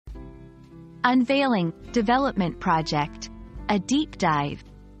Unveiling Development Project, a deep dive.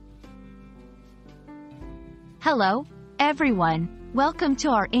 Hello, everyone. Welcome to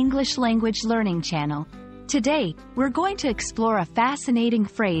our English language learning channel. Today, we're going to explore a fascinating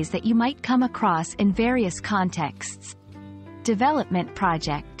phrase that you might come across in various contexts. Development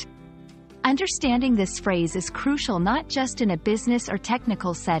project. Understanding this phrase is crucial not just in a business or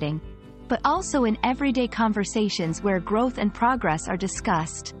technical setting, but also in everyday conversations where growth and progress are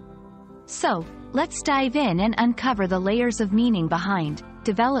discussed. So, let's dive in and uncover the layers of meaning behind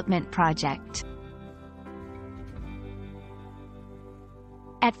development project.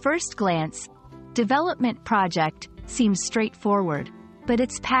 At first glance, development project seems straightforward, but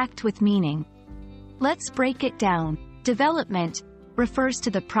it's packed with meaning. Let's break it down. Development refers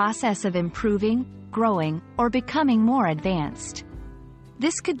to the process of improving, growing, or becoming more advanced.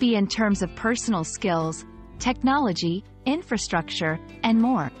 This could be in terms of personal skills, technology, infrastructure, and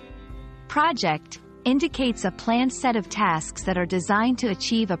more. Project indicates a planned set of tasks that are designed to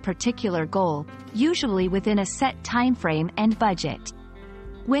achieve a particular goal, usually within a set timeframe and budget.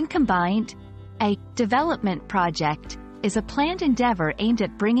 When combined, a development project is a planned endeavor aimed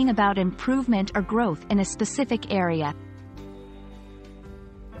at bringing about improvement or growth in a specific area.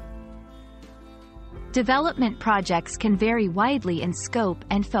 Development projects can vary widely in scope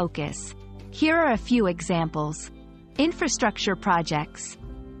and focus. Here are a few examples. Infrastructure projects.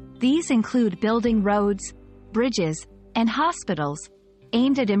 These include building roads, bridges, and hospitals,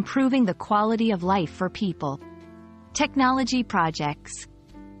 aimed at improving the quality of life for people. Technology projects.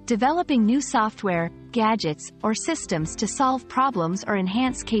 Developing new software, gadgets, or systems to solve problems or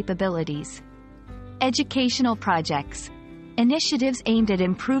enhance capabilities. Educational projects. Initiatives aimed at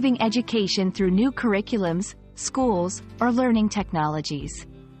improving education through new curriculums, schools, or learning technologies.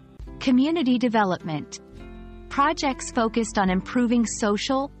 Community development. Projects focused on improving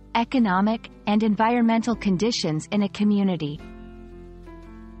social, economic, and environmental conditions in a community.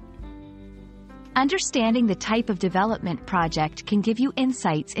 Understanding the type of development project can give you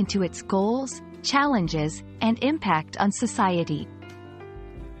insights into its goals, challenges, and impact on society.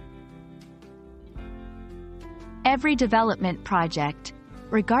 Every development project,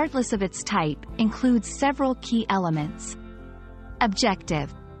 regardless of its type, includes several key elements.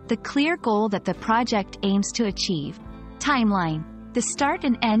 Objective: the clear goal that the project aims to achieve. Timeline: the start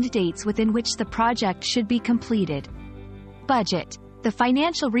and end dates within which the project should be completed. Budget: the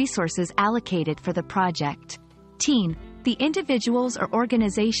financial resources allocated for the project. Team: the individuals or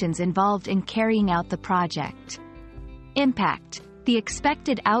organizations involved in carrying out the project. Impact: the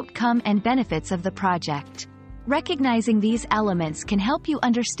expected outcome and benefits of the project. Recognizing these elements can help you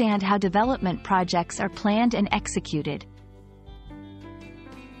understand how development projects are planned and executed.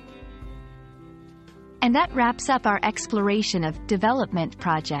 And that wraps up our exploration of development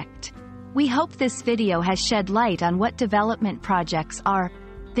project. We hope this video has shed light on what development projects are,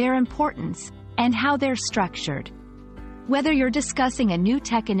 their importance, and how they're structured. Whether you're discussing a new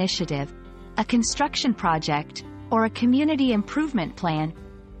tech initiative, a construction project, or a community improvement plan,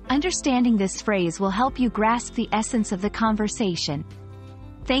 understanding this phrase will help you grasp the essence of the conversation.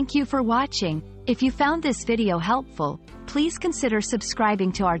 Thank you for watching. If you found this video helpful, please consider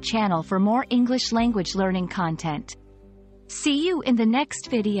subscribing to our channel for more English language learning content. See you in the next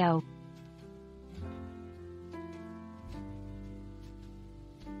video.